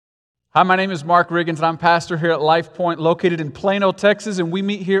Hi, my name is Mark Riggins, and I'm pastor here at Life Point, located in Plano, Texas, and we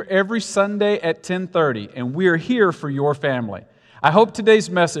meet here every Sunday at 10:30, and we are here for your family. I hope today's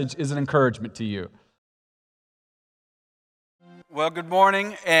message is an encouragement to you. Well, good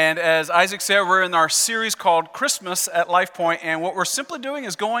morning, and as Isaac said, we're in our series called Christmas at Life Point, and what we're simply doing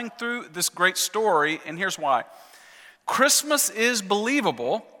is going through this great story, and here's why. Christmas is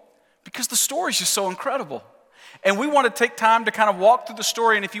believable because the story is just so incredible. And we want to take time to kind of walk through the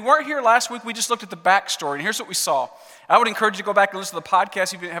story. And if you weren't here last week, we just looked at the backstory. And here's what we saw. I would encourage you to go back and listen to the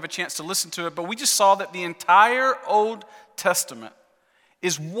podcast if you didn't have a chance to listen to it. But we just saw that the entire Old Testament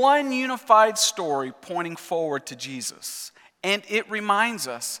is one unified story pointing forward to Jesus. And it reminds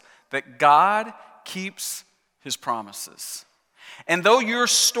us that God keeps his promises. And though your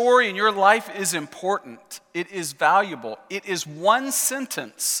story and your life is important, it is valuable. It is one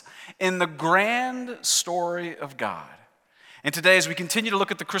sentence in the grand story of God. And today, as we continue to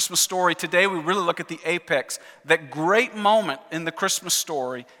look at the Christmas story, today we really look at the apex, that great moment in the Christmas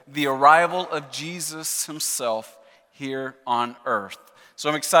story, the arrival of Jesus himself here on earth. So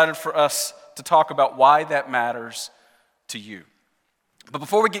I'm excited for us to talk about why that matters to you. But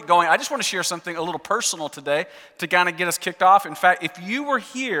before we get going, I just want to share something a little personal today to kind of get us kicked off. In fact, if you were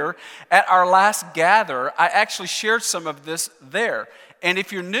here at our last gather, I actually shared some of this there. And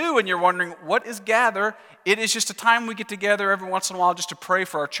if you're new and you're wondering, what is gather? It is just a time we get together every once in a while just to pray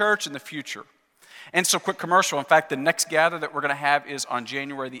for our church in the future. And so, quick commercial. In fact, the next gather that we're going to have is on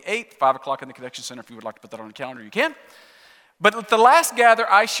January the 8th, 5 o'clock in the Connection Center. If you would like to put that on the calendar, you can. But at the last gather,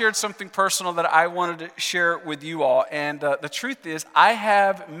 I shared something personal that I wanted to share with you all. And the truth is, I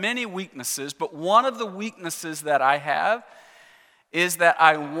have many weaknesses, but one of the weaknesses that I have is that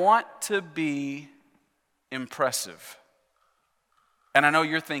I want to be impressive. And I know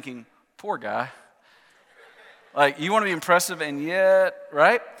you're thinking, poor guy. Like, you want to be impressive and yet,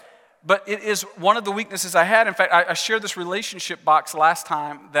 right? But it is one of the weaknesses I had. In fact, I shared this relationship box last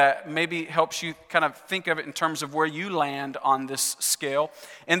time that maybe helps you kind of think of it in terms of where you land on this scale.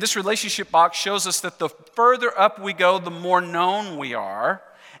 And this relationship box shows us that the further up we go, the more known we are.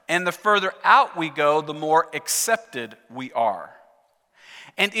 And the further out we go, the more accepted we are.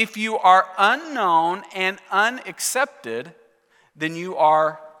 And if you are unknown and unaccepted, then you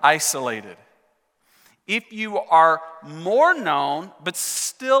are isolated. If you are more known but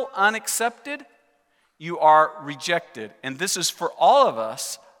still unaccepted, you are rejected. And this is for all of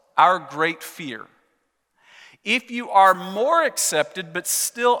us our great fear. If you are more accepted but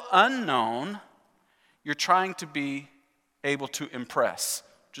still unknown, you're trying to be able to impress,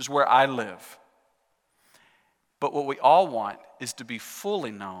 which is where I live. But what we all want is to be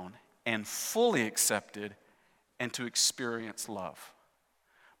fully known and fully accepted and to experience love.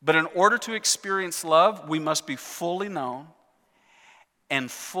 But in order to experience love, we must be fully known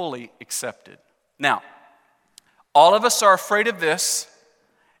and fully accepted. Now, all of us are afraid of this,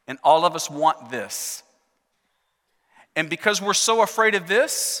 and all of us want this. And because we're so afraid of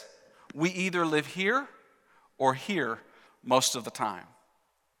this, we either live here or here most of the time.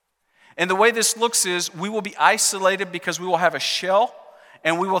 And the way this looks is we will be isolated because we will have a shell,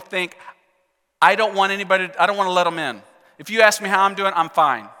 and we will think, I don't want to let them in. If you ask me how I'm doing, I'm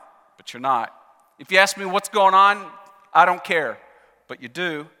fine, but you're not. If you ask me what's going on, I don't care, but you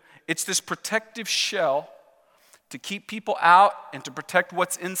do. It's this protective shell to keep people out and to protect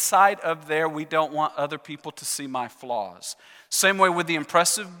what's inside of there. We don't want other people to see my flaws. Same way with the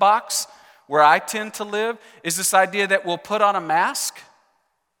impressive box, where I tend to live, is this idea that we'll put on a mask,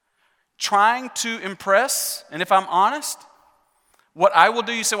 trying to impress, and if I'm honest, what I will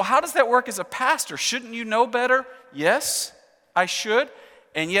do, you say, well, how does that work as a pastor? Shouldn't you know better? Yes, I should,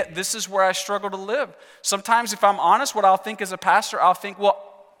 and yet this is where I struggle to live. Sometimes, if I'm honest, what I'll think as a pastor, I'll think, well,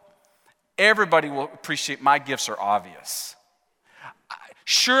 everybody will appreciate my gifts are obvious.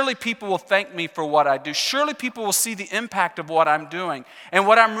 Surely people will thank me for what I do. Surely people will see the impact of what I'm doing. And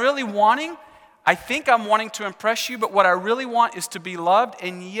what I'm really wanting, I think I'm wanting to impress you, but what I really want is to be loved,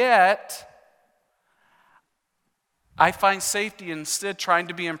 and yet I find safety instead trying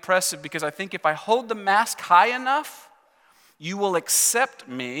to be impressive because I think if I hold the mask high enough, you will accept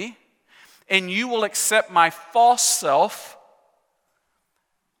me and you will accept my false self,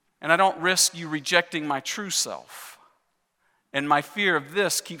 and I don't risk you rejecting my true self. And my fear of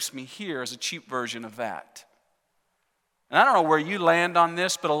this keeps me here as a cheap version of that. And I don't know where you land on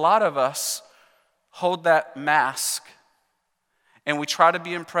this, but a lot of us hold that mask and we try to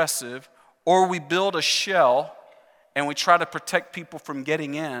be impressive, or we build a shell and we try to protect people from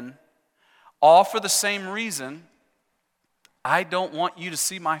getting in, all for the same reason. I don't want you to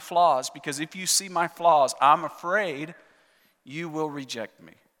see my flaws, because if you see my flaws, I'm afraid you will reject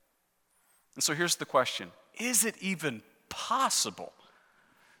me. And so here's the question. Is it even possible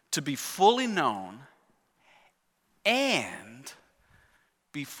to be fully known and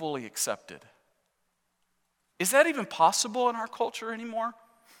be fully accepted? Is that even possible in our culture anymore?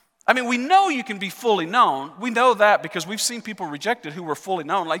 I mean, we know you can be fully known. We know that because we've seen people rejected who were fully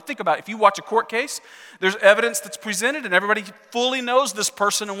known. Like, think about it. If you watch a court case, there's evidence that's presented and everybody fully knows this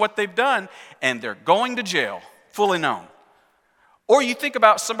person and what they've done, and they're going to jail, fully known. Or you think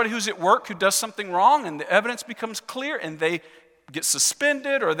about somebody who's at work who does something wrong and the evidence becomes clear and they get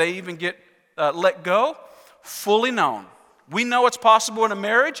suspended or they even get let go, fully known. We know it's possible in a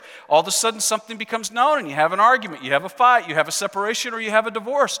marriage. All of a sudden something becomes known and you have an argument, you have a fight, you have a separation, or you have a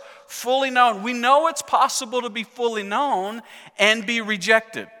divorce. Fully known. We know it's possible to be fully known and be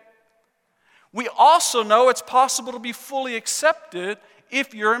rejected. We also know it's possible to be fully accepted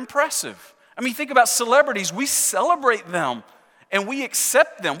if you're impressive. I mean, think about celebrities. We celebrate them and we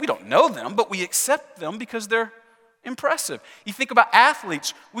accept them. We don't know them, but we accept them because they're impressive. You think about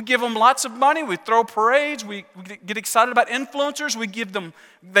athletes. We give them lots of money. We throw parades. We get excited about influencers.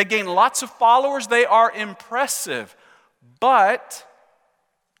 They gain lots of followers. They are impressive. But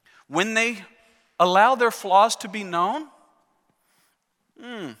when they allow their flaws to be known,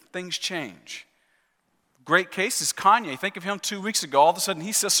 things change. Great case is Kanye. Think of him 2 weeks ago. All of a sudden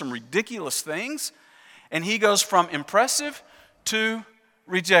he says some ridiculous things and he goes from impressive to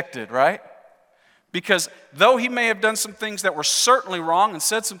rejected, right? Because though he may have done some things that were certainly wrong and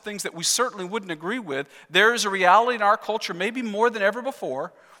said some things that we certainly wouldn't agree with, there is a reality in our culture, maybe more than ever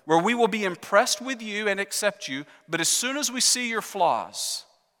before, where we will be impressed with you and accept you, but as soon as we see your flaws,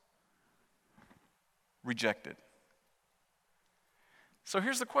 rejected. So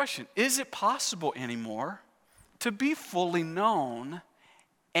here's the question. Is it possible anymore to be fully known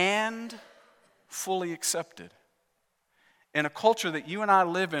and fully accepted? In a culture that you and I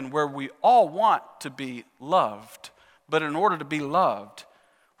live in where we all want to be loved, but in order to be loved,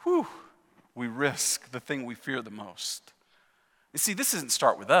 we risk the thing we fear the most. You see, this doesn't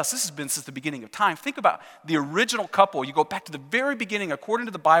start with us. This has been since the beginning of time. Think about the original couple. You go back to the very beginning. According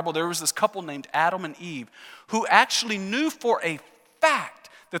to the Bible, there was this couple named Adam and Eve who actually knew for a fact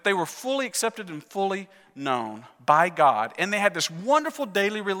that they were fully accepted and fully known by God. And they had this wonderful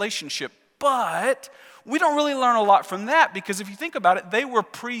daily relationship. But we don't really learn a lot from that because if you think about it, they were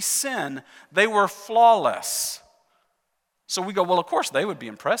pre-sin. They were flawless. So we go, well, of course they would be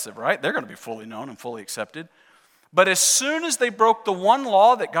impressive, right? They're going to be fully known and fully accepted. But as soon as they broke the one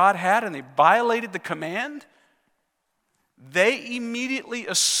law that God had and they violated the command, they immediately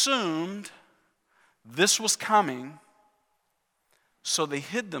assumed this was coming, so they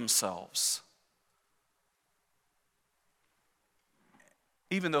hid themselves.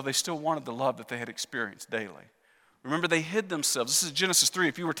 Even though they still wanted the love that they had experienced daily. Remember, they hid themselves. This is Genesis 3.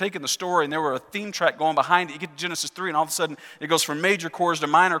 If you were taking the story and there were a theme track going behind it, you get to Genesis 3 and all of a sudden it goes from major chords to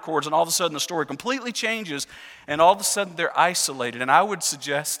minor chords and all of a sudden the story completely changes and all of a sudden they're isolated. And I would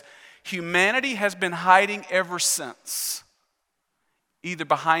suggest humanity has been hiding ever since. Either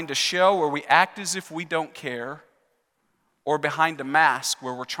behind a shell where we act as if we don't care or behind a mask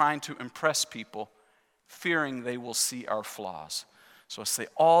where we're trying to impress people, fearing they will see our flaws. So I say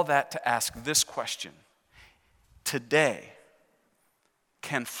all that to ask this question. Today,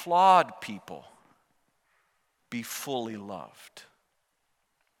 can flawed people be fully loved?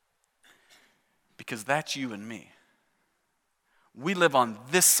 Because that's you and me. We live on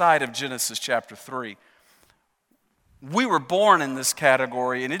this side of Genesis chapter 3. We were born in this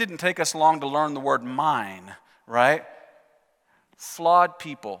category, and it didn't take us long to learn the word mine, right? Flawed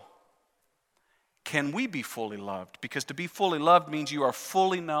people. Can we be fully loved? Because to be fully loved means you are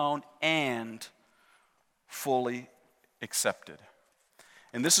fully known and fully accepted.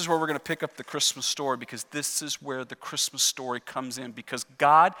 And this is where we're going to pick up the Christmas story because this is where the Christmas story comes in. Because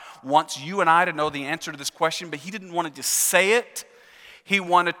God wants you and I to know the answer to this question, but He didn't want to just say it. He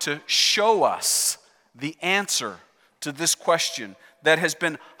wanted to show us the answer to this question that has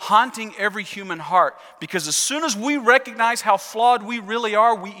been haunting every human heart. Because as soon as we recognize how flawed we really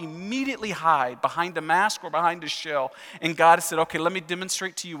are, we immediately hide behind a mask or behind a shell. And God has said, okay, let me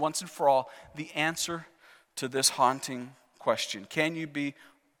demonstrate to you once and for all the answer to this haunting question. Can you be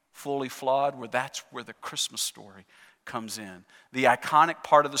fully flawed? Well, that's where the Christmas story comes in. The iconic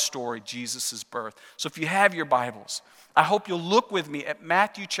part of the story, Jesus' birth. So if you have your Bibles, I hope you'll look with me at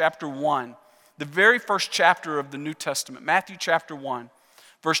Matthew chapter 1. The very first chapter of the New Testament, Matthew chapter 1,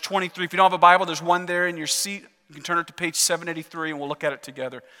 verse 23. If you don't have a Bible, there's one there in your seat. You can turn it to page 783 and we'll look at it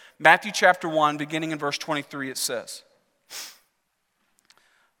together. Matthew chapter 1, beginning in verse 23, it says,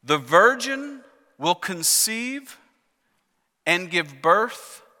 "The virgin will conceive and give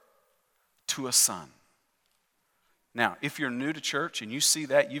birth to a son. Now, if you're new to church and you see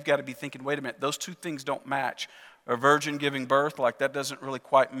that, you've got to be thinking, wait a minute, those two things don't match. A virgin giving birth, like that doesn't really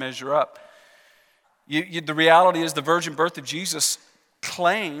quite measure up. The reality is the virgin birth of Jesus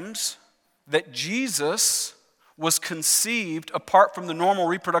claims that Jesus was conceived apart from the normal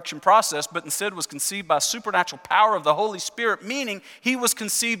reproduction process, but instead was conceived by supernatural power of the Holy Spirit, meaning he was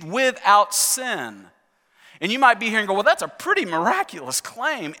conceived without sin. And you might be here and go, well, that's a pretty miraculous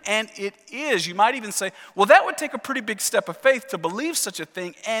claim, and it is. You might even say, well, that would take a pretty big step of faith to believe such a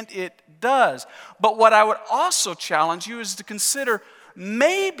thing, and it does. But what I would also challenge you is to consider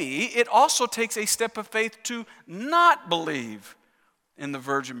maybe it also takes a step of faith to not believe in the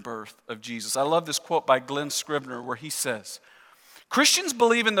virgin birth of Jesus. I love this quote by Glenn Scribner where he says, Christians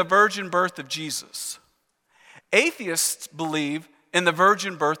believe in the virgin birth of Jesus. Atheists believe in the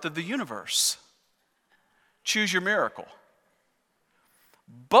virgin birth of the universe. Choose your miracle.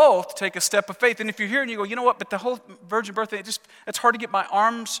 Both take a step of faith. And if you're here and you go, you know what, but the whole virgin birth thing, it's hard to get my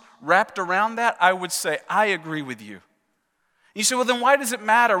arms wrapped around that, I would say, I agree with you. You say, well, then why does it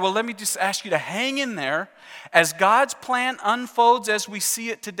matter? Well, let me just ask you to hang in there. As God's plan unfolds as we see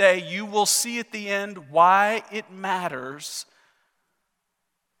it today, you will see at the end why it matters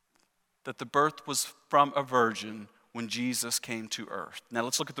that the birth was from a virgin when Jesus came to earth. Now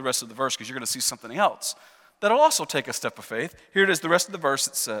let's look at the rest of the verse because you're going to see something else that'll also take a step of faith. Here it is, the rest of the verse.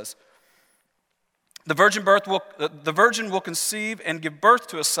 It says, the virgin will conceive and give birth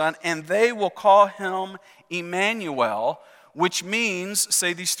to a son, and they will call him Emmanuel, which means,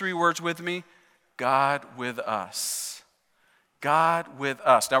 say these three words with me, God with us. God with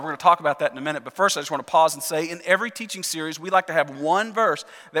us. Now we're going to talk about that in a minute, but first I just want to pause and say, in every teaching series, we like to have one verse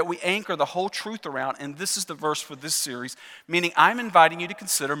that we anchor the whole truth around, and this is the verse for this series, meaning I'm inviting you to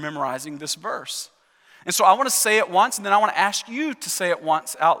consider memorizing this verse. And so I want to say it once, and then I want to ask you to say it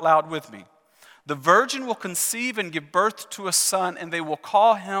once out loud with me. The virgin will conceive and give birth to a son, and they will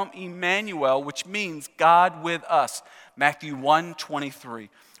call him Emmanuel, which means God with us. Matthew 1:23.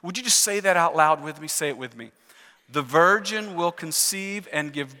 Would you just say that out loud with me? Say it with me. The virgin will conceive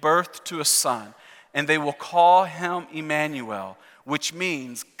and give birth to a son, and they will call him Emmanuel, which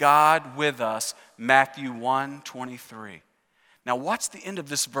means God with us. Matthew 1:23. Now watch the end of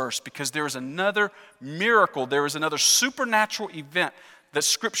this verse, because there is another miracle, there is another supernatural event that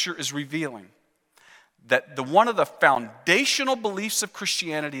Scripture is revealing. That one of the foundational beliefs of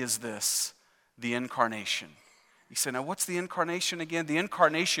Christianity is this, the incarnation. You say, now what's the incarnation again? The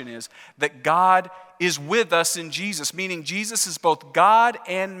incarnation is that God is with us in Jesus, meaning Jesus is both God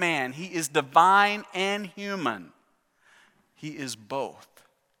and man. He is divine and human. He is both.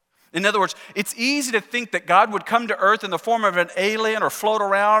 In other words, it's easy to think that God would come to earth in the form of an alien or float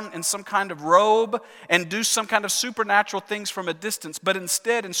around in some kind of robe and do some kind of supernatural things from a distance. But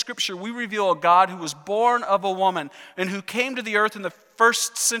instead, in Scripture, we reveal a God who was born of a woman and who came to the earth in the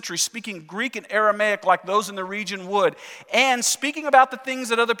first century, speaking Greek and Aramaic like those in the region would, and speaking about the things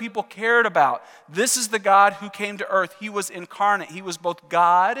that other people cared about. This is the God who came to earth. He was incarnate. He was both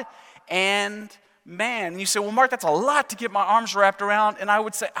God and man. And you say, well, Mark, that's a lot to get my arms wrapped around. And I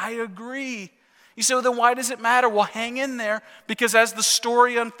would say, I agree. You say, well, then why does it matter? Well, hang in there, because as the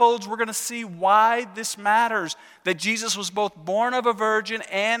story unfolds, we're going to see why this matters. That Jesus was both born of a virgin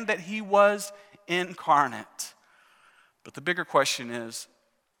and that he was incarnate. But the bigger question is,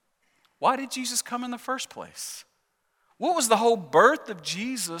 why did Jesus come in the first place? What was the whole birth of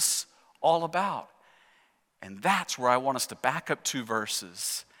Jesus all about? And that's where I want us to back up 2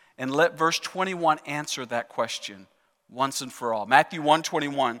 verses and let verse 21 answer that question once and for all. Matthew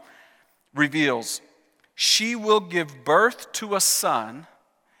 1:21 reveals, she will give birth to a son,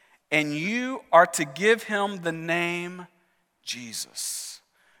 and you are to give him the name Jesus,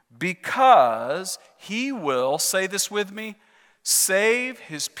 because he will, say this with me, save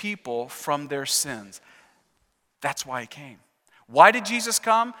his people from their sins. That's why he came. Why did Jesus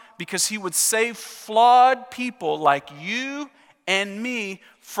come? Because he would save flawed people like you and me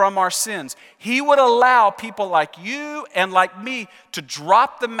from our sins. He would allow people like you and like me to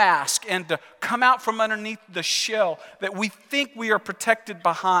drop the mask and to come out from underneath the shell that we think we are protected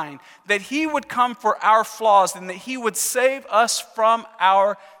behind. That he would come for our flaws and that he would save us from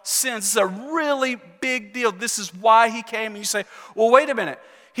our sins. This is a really big deal. This is why he came. And you say, well, wait a minute.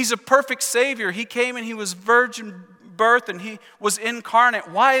 He's a perfect Savior. He came and he was virgin birth and he was incarnate.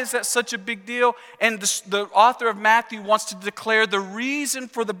 Why is that such a big deal? And the author of Matthew wants to declare the reason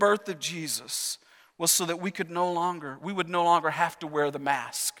for the birth of Jesus was so that we would no longer have to wear the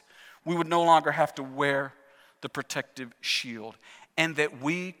mask. We would no longer have to wear the protective shield. And that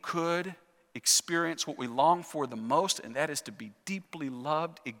we could experience what we long for the most, and that is to be deeply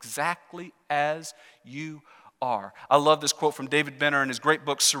loved exactly as you are. I love this quote from David Benner in his great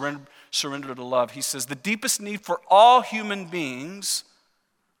book, Surrender to Love. He says, the deepest need for all human beings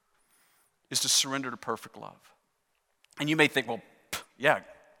is to surrender to perfect love. And you may think, well, yeah,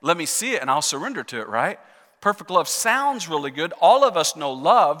 let me see it and I'll surrender to it, right? Perfect love sounds really good. All of us know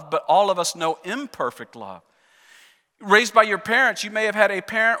love, but all of us know imperfect love. Raised by your parents, you may have had a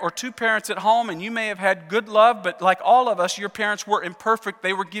parent or two parents at home, and you may have had good love, but like all of us, your parents were imperfect.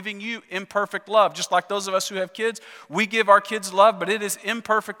 They were giving you imperfect love. Just like those of us who have kids, we give our kids love, but it is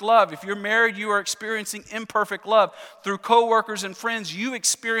imperfect love. If you're married, you are experiencing imperfect love. Through coworkers and friends, you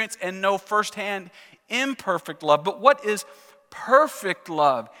experience and know firsthand imperfect love. But what is perfect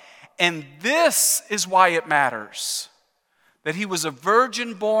love? And this is why it matters. That he was a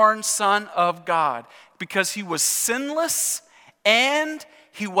virgin-born Son of God, because he was sinless and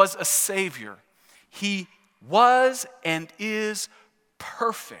he was a Savior. He was and is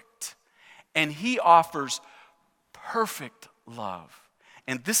perfect, and he offers perfect love.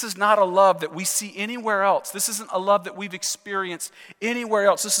 And this is not a love that we see anywhere else. This isn't a love that we've experienced anywhere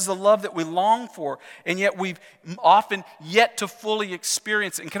else. This is a love that we long for, and yet we've often yet to fully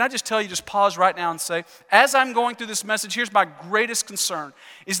experience it. And can I just tell you, just pause right now and say, as I'm going through this message, here's my greatest concern,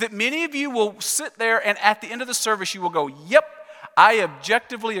 is that many of you will sit there and at the end of the service, you will go, yep, I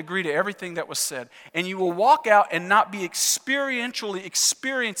objectively agree to everything that was said. And you will walk out and not be experientially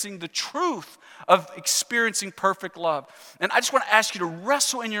experiencing the truth of experiencing perfect love. And I just want to ask you to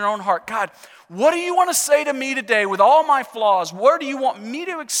wrestle in your own heart. God, what do you want to say to me today with all my flaws? What do you want me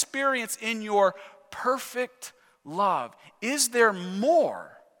to experience in your perfect love? Is there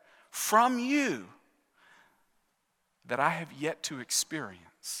more from you that I have yet to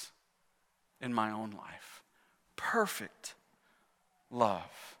experience in my own life? Perfect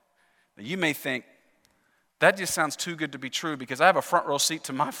love. Now, you may think, that just sounds too good to be true, because I have a front row seat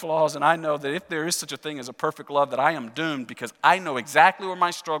to my flaws, and I know that if there is such a thing as a perfect love, that I am doomed, because I know exactly where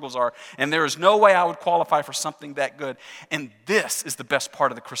my struggles are, and there is no way I would qualify for something that good. And this is the best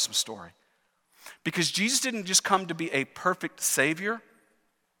part of the Christmas story. Because Jesus didn't just come to be a perfect Savior,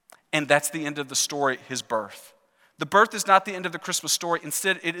 and that's the end of the story, his birth. The birth is not the end of the Christmas story.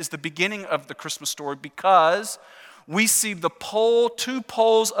 Instead, it is the beginning of the Christmas story, because we see two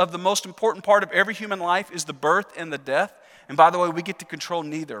poles of the most important part of every human life is the birth and the death. And by the way, we get to control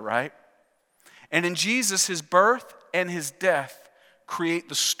neither, right? And in Jesus, his birth and his death create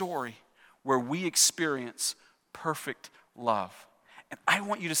the story where we experience perfect love. And I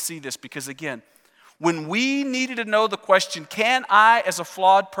want you to see this, because again, when we needed to know the question, can I as a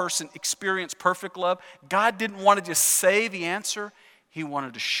flawed person experience perfect love? God didn't want to just say the answer. He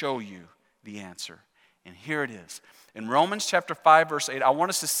wanted to show you the answer. And here it is. In Romans chapter 5, verse 8, I want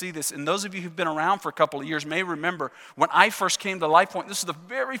us to see this. And those of you who've been around for a couple of years may remember when I first came to Life Point, this is the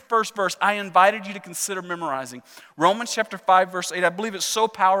very first verse I invited you to consider memorizing. Romans chapter 5, verse 8, I believe it's so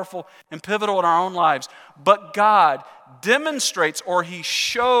powerful and pivotal in our own lives. But God demonstrates, or he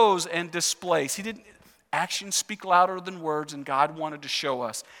shows and displays. Actions speak louder than words, and God wanted to show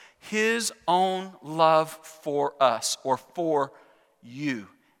us his own love for us, or for you.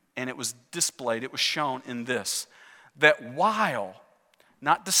 And it was displayed, it was shown in this, that while,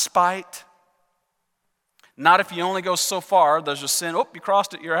 not despite, not if you only go so far, there's a sin, you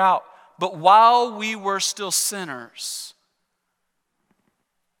crossed it, you're out. But while we were still sinners,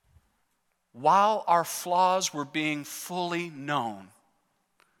 while our flaws were being fully known,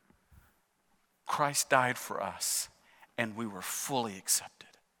 Christ died for us, and we were fully accepted.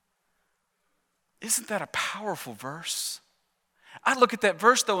 Isn't that a powerful verse? I look at that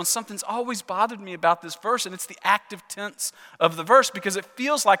verse, though, and something's always bothered me about this verse, and it's the active tense of the verse, because it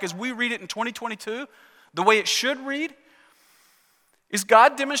feels like as we read it in 2022, the way it should read is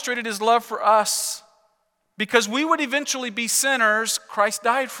God demonstrated his love for us because we would eventually be sinners. Christ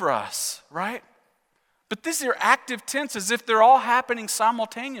died for us, right? But these are active tense, as if they're all happening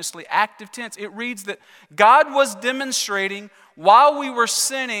simultaneously, active tense. It reads that God was demonstrating while we were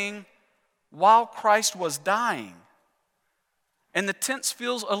sinning, while Christ was dying. And the tense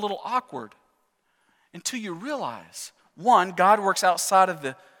feels a little awkward until you realize, one, God works outside of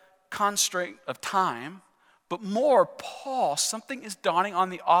the constraint of time, but more, Paul, something is dawning on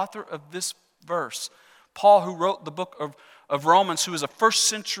the author of this verse. Paul, who wrote the book of Romans, who is a first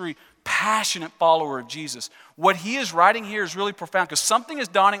century passionate follower of Jesus. What he is writing here is really profound, because something is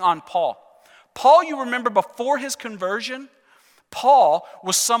dawning on Paul. Paul, you remember before his conversion, Paul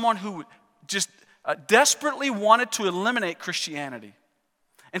was someone who just desperately wanted to eliminate Christianity.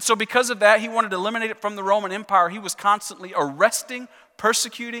 And so because of that, he wanted to eliminate it from the Roman Empire. He was constantly arresting,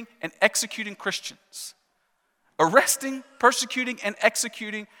 persecuting, and executing Christians. Arresting, persecuting, and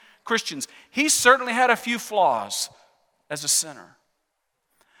executing Christians. He certainly had a few flaws as a sinner.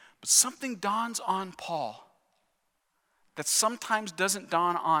 But something dawns on Paul that sometimes doesn't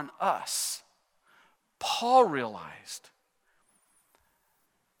dawn on us. Paul realized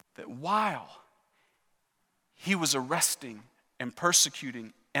that while he was arresting and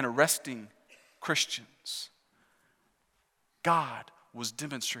persecuting and arresting Christians, God was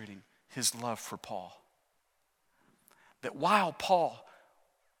demonstrating his love for Paul. That while Paul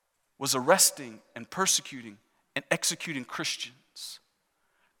was arresting and persecuting and executing Christians,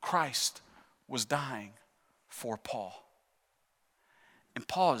 Christ was dying for Paul. And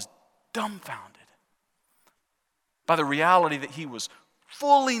Paul is dumbfounded by the reality that he was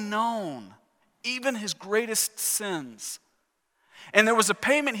fully known, even his greatest sins. And there was a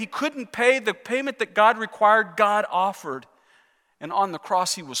payment he couldn't pay, the payment that God required, God offered. And on the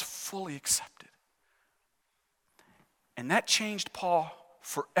cross, he was fully accepted. And that changed Paul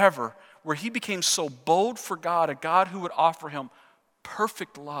forever, where he became so bold for God, a God who would offer him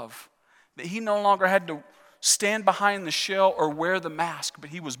perfect love, that he no longer had to stand behind the shell or wear the mask, but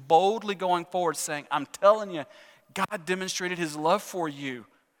he was boldly going forward saying, I'm telling you, God demonstrated his love for you.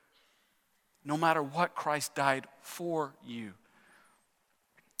 No matter what, Christ died for you.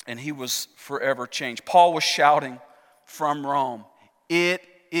 And he was forever changed. Paul was shouting from Rome, it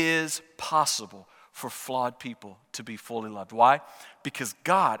is possible for flawed people to be fully loved. Why? Because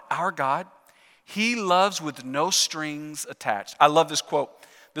God, our God, he loves with no strings attached. I love this quote.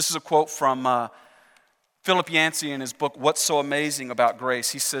 This is a quote from Philip Yancey in his book, What's So Amazing About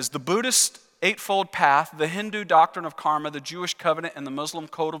Grace. He says, the Buddhist Eightfold Path, the Hindu doctrine of karma, the Jewish covenant, and the Muslim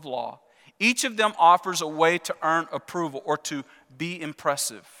code of law, each of them offers a way to earn approval or to be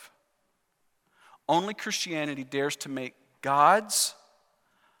impressive. Only Christianity dares to make God's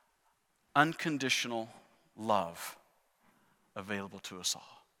unconditional love available to us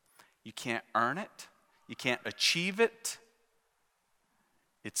all. You can't earn it. You can't achieve it.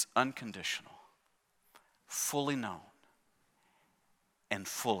 It's unconditional, fully known, and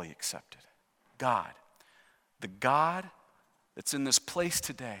fully accepted. God, the God that's in this place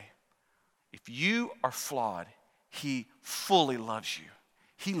today, if you are flawed, he fully loves you.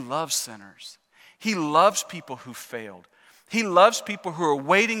 He loves sinners. He loves people who failed. He loves people who are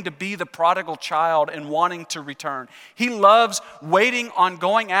waiting to be the prodigal child and wanting to return. He loves waiting on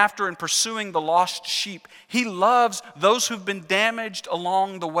going after and pursuing the lost sheep. He loves those who've been damaged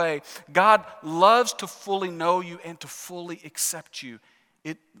along the way. God loves to fully know you and to fully accept you.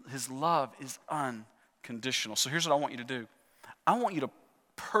 His love is unconditional. So here's what I want you to do. I want you to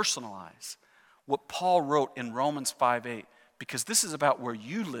personalize what Paul wrote in Romans 5:8, because this is about where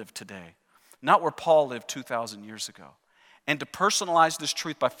you live today, not where Paul lived 2,000 years ago. And to personalize this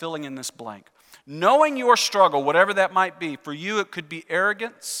truth by filling in this blank. Knowing your struggle, whatever that might be, for you it could be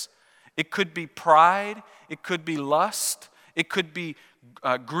arrogance, it could be pride, it could be lust, it could be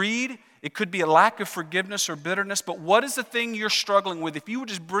greed, it could be a lack of forgiveness or bitterness, but what is the thing you're struggling with? If you would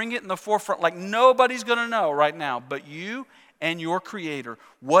just bring it in the forefront, like nobody's going to know right now, but you and your Creator.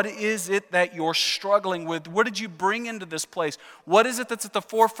 What is it that you're struggling with? What did you bring into this place? What is it that's at the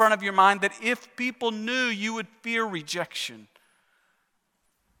forefront of your mind that if people knew, you would fear rejection?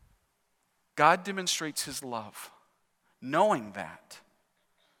 God demonstrates his love, knowing that,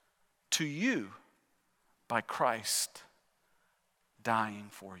 to you by Christ dying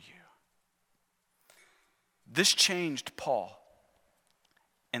for you. This changed Paul,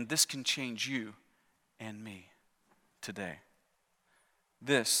 and this can change you and me today.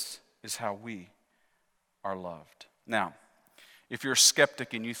 This is how we are loved. Now, if you're a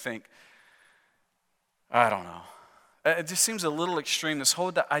skeptic and you think, I don't know, it just seems a little extreme, this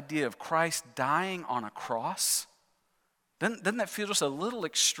whole idea of Christ dying on a cross, doesn't that feel just a little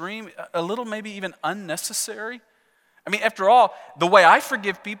extreme, a little maybe even unnecessary? I mean, after all, the way I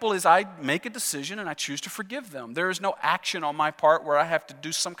forgive people is I make a decision and I choose to forgive them. There is no action on my part where I have to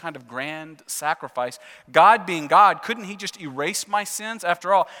do some kind of grand sacrifice. God being God, couldn't he just erase my sins?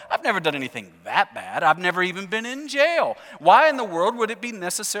 After all, I've never done anything that bad. I've never even been in jail. Why in the world would it be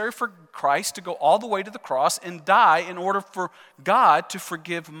necessary for Christ to go all the way to the cross and die in order for God to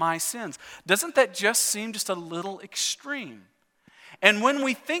forgive my sins? Doesn't that just seem just a little extreme? And when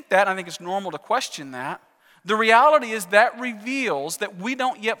we think that, I think it's normal to question that. The reality is that reveals that we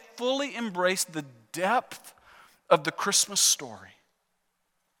don't yet fully embrace the depth of the Christmas story.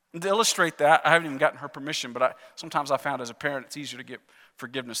 And to illustrate that, I haven't even gotten her permission, but sometimes I found as a parent it's easier to get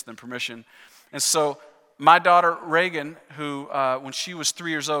forgiveness than permission. And so my daughter Reagan, who when she was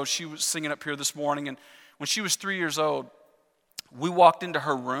 3 years old, she was singing up here this morning, and when she was 3 years old, we walked into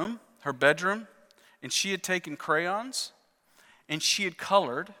her room, her bedroom, and she had taken crayons, and she had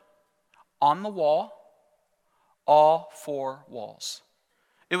colored on the wall all 4 walls.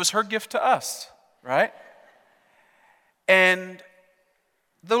 It was her gift to us, right? And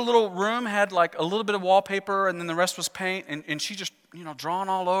the little room had like a little bit of wallpaper, and then the rest was paint, and she just, drawn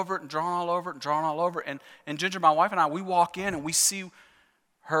all over it and drawn all over it and drawn all over it. And Ginger, my wife, and I, we walk in and we see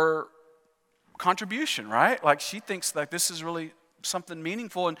her contribution, right? Like she thinks like this is really something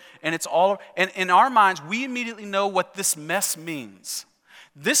meaningful, and it's all, and in our minds, we immediately know what this mess means.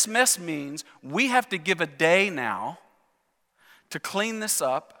 This mess means we have to give a day now to clean this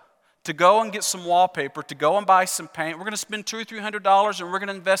up, to go and get some wallpaper, to go and buy some paint. We're going to spend $200 or $300, and we're going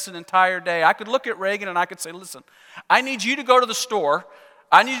to invest an entire day. I could look at Reagan and I could say, listen, I need you to go to the store.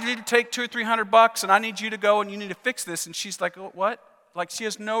 I need you to take $200 or $300, and I need you to go and you need to fix this. And she's like, what? Like she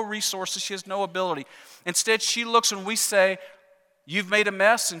has no resources. She has no ability. Instead, she looks and we say, you've made a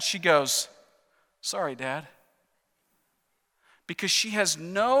mess, and she goes, sorry, Dad. Because she has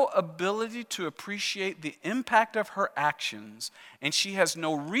no ability to appreciate the impact of her actions, and she has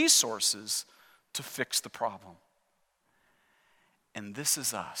no resources to fix the problem. And this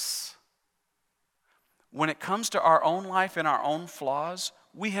is us. When it comes to our own life and our own flaws,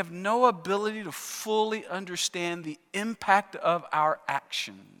 we have no ability to fully understand the impact of our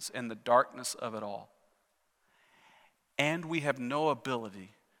actions and the darkness of it all. And we have no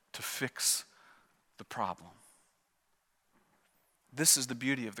ability to fix the problem. This is the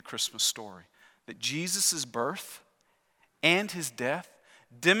beauty of the Christmas story, that Jesus' birth and his death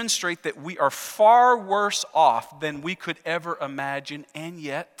demonstrate that we are far worse off than we could ever imagine, and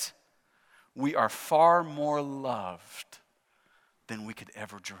yet we are far more loved than we could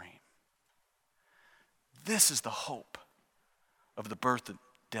ever dream. This is the hope of the birth and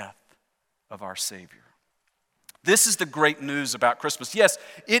death of our Savior. This is the great news about Christmas. Yes,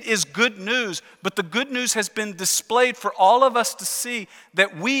 it is good news, but the good news has been displayed for all of us to see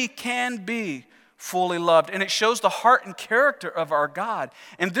that we can be fully loved. And it shows the heart and character of our God.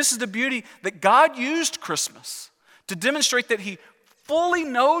 And this is the beauty that God used Christmas to demonstrate that he fully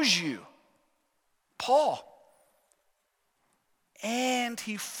knows you, Paul, and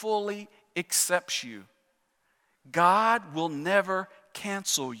he fully accepts you. God will never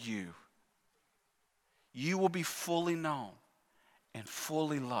cancel you. You will be fully known and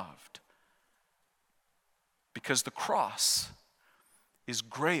fully loved because the cross is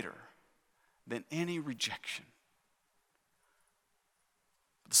greater than any rejection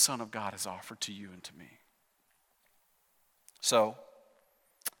the Son of God has offered to you and to me. So,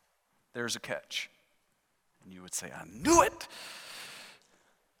 there's a catch. And you would say, I knew it.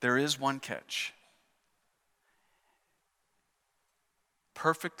 There is one catch.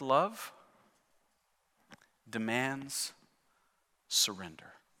 Perfect love demands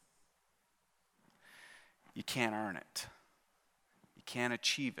surrender. You can't earn it. You can't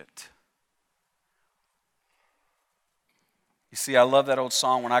achieve it. You see, I love that old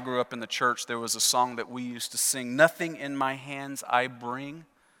song. When I grew up in the church, there was a song that we used to sing. Nothing in my hands I bring,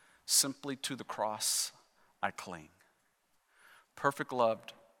 simply to the cross I cling. Perfect love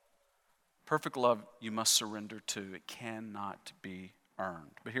you must surrender to. It cannot be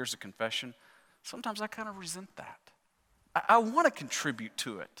earned. But here's a confession. Sometimes I kind of resent that. I want to contribute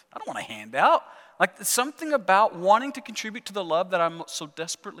to it. I don't want to hand out. Like there's something about wanting to contribute to the love that I so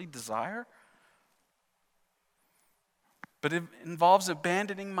desperately desire. But it involves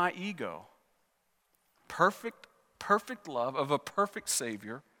abandoning my ego. Perfect love of a perfect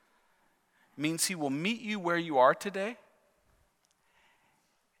Savior means he will meet you where you are today,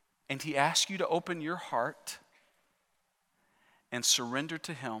 and he asks you to open your heart and surrender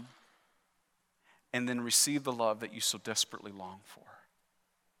to him, and then receive the love that you so desperately long for.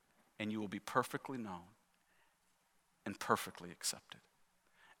 And you will be perfectly known and perfectly accepted.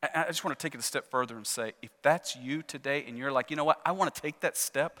 I just want to take it a step further and say, if that's you today and you're like, you know what, I want to take that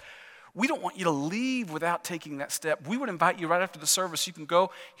step, we don't want you to leave without taking that step. We would invite you right after the service. You can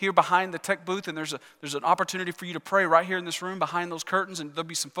go here behind the tech booth, and there's an opportunity for you to pray right here in this room behind those curtains, and there'll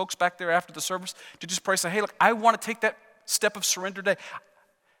be some folks back there after the service to just pray, say, hey, look, I want to take that step of surrender today.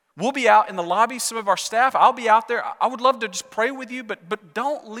 We'll be out in the lobby, some of our staff. I'll be out there. I would love to just pray with you, but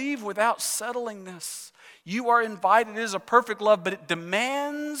don't leave without settling this. You are invited. It is a perfect love, but it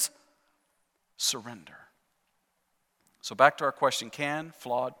demands surrender. So back to our question, can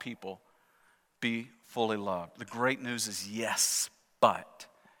flawed people be fully loved? The great news is yes, but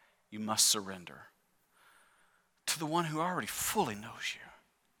you must surrender to the one who already fully knows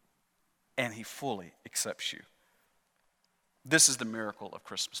you and he fully accepts you. This is the miracle of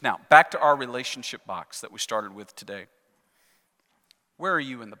Christmas. Now, back to our relationship box that we started with today. Where are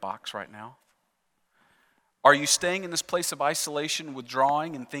you in the box right now? Are you staying in this place of isolation,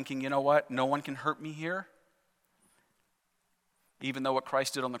 withdrawing, and thinking, you know what, no one can hurt me here? Even though what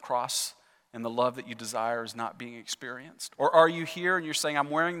Christ did on the cross and the love that you desire is not being experienced? Or are you here and you're saying,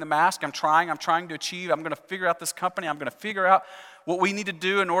 I'm wearing the mask, I'm trying to achieve, I'm going to figure out this company, I'm going to figure out what we need to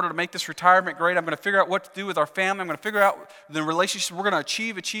do in order to make this retirement great, I'm going to figure out what to do with our family, I'm going to figure out the relationship we're going to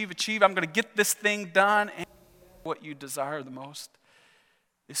achieve, I'm going to get this thing done. And what you desire the most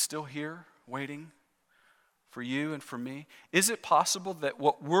is still here, waiting for you and for me. Is it possible that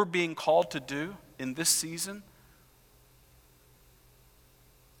what we're being called to do in this season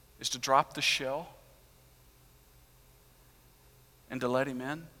is to drop the shell and to let him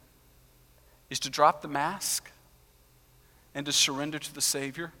in? Is to drop the mask and to surrender to the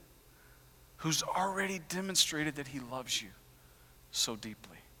Savior who's already demonstrated that he loves you so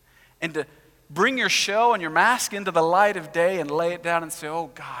deeply? And to bring your shell and your mask into the light of day and lay it down and say,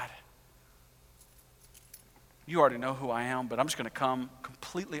 oh God, you already know who I am, but I'm just going to come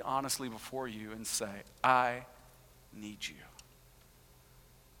completely honestly before you and say, I need you.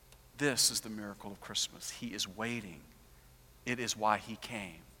 This is the miracle of Christmas. He is waiting. It is why he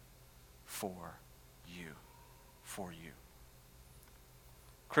came for you. For you.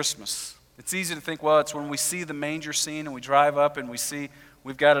 Christmas. It's easy to think, well, it's when we see the manger scene and we drive up and we see,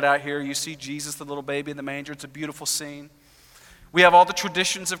 we've got it out here. You see Jesus, the little baby in the manger. It's a beautiful scene. We have all the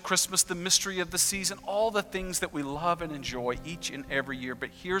traditions of Christmas, the mystery of the season, all the things that we love and enjoy each and every year. But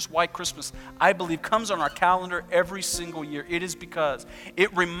here's why Christmas, I believe, comes on our calendar every single year. It is because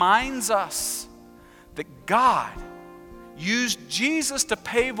it reminds us that God used Jesus to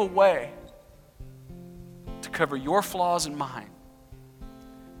pave a way to cover your flaws and mine,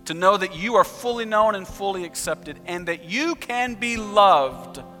 to know that you are fully known and fully accepted, and that you can be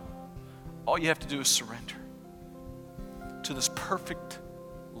loved. All you have to do is surrender to this perfect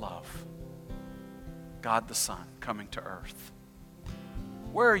love. God the Son coming to earth.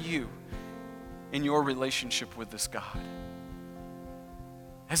 Where are you in your relationship with this God?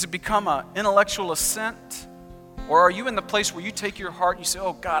 Has it become an intellectual assent? Or are you in the place where you take your heart and you say,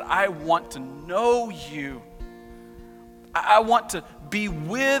 oh God, I want to know you. I want to be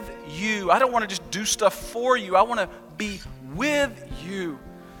with you. I don't want to just do stuff for you. I want to be with you.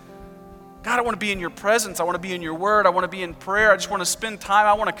 God, I want to be in your presence. I want to be in your word. I want to be in prayer. I just want to spend time.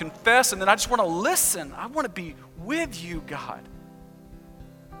 I want to confess, and then I just want to listen. I want to be with you, God.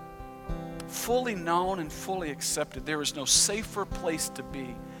 Fully known and fully accepted. There is no safer place to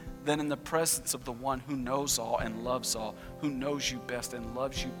be than in the presence of the one who knows all and loves all, who knows you best and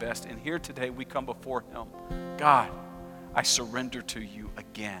loves you best. And here today we come before him. God, I surrender to you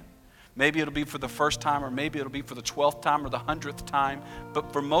again. Maybe it'll be for the first time, or maybe it'll be for the 12th time or the 100th time.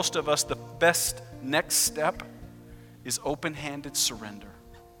 But for most of us, the best next step is open-handed surrender.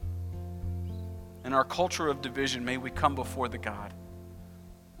 In our culture of division, may we come before the God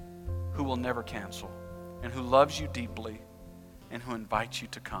who will never cancel and who loves you deeply and who invites you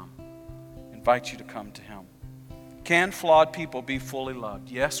to come. Invites you to come to him. Can flawed people be fully loved?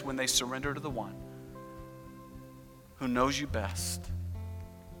 Yes, when they surrender to the one who knows you best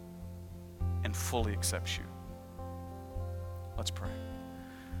and fully accepts you. Let's pray.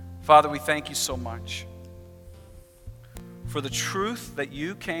 Father, we thank you so much for the truth that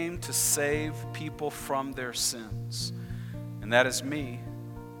you came to save people from their sins. And that is me.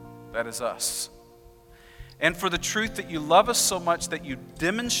 That is us. And for the truth that you love us so much that you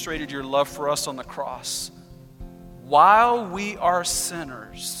demonstrated your love for us on the cross. While we are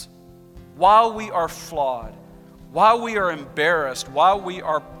sinners, while we are flawed, while we are embarrassed, while we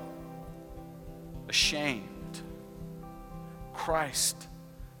are ashamed, Christ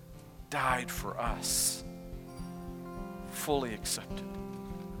died for us, fully accepted.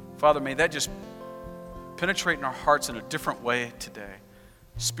 Father, may that just penetrate in our hearts in a different way today.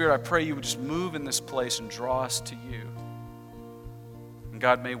 Spirit, I pray you would just move in this place and draw us to you. And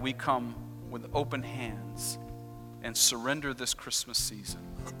God, may we come with open hands and surrender this Christmas season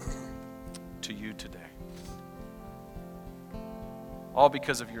to you today. All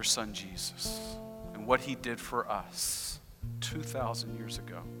because of your Son, Jesus, and what he did for us 2,000 years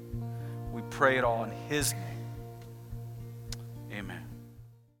ago. We pray it all in his name. Amen.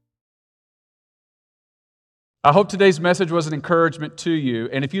 I hope today's message was an encouragement to you.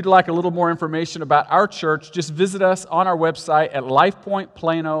 And if you'd like a little more information about our church, just visit us on our website at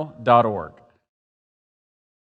lifepointplano.org.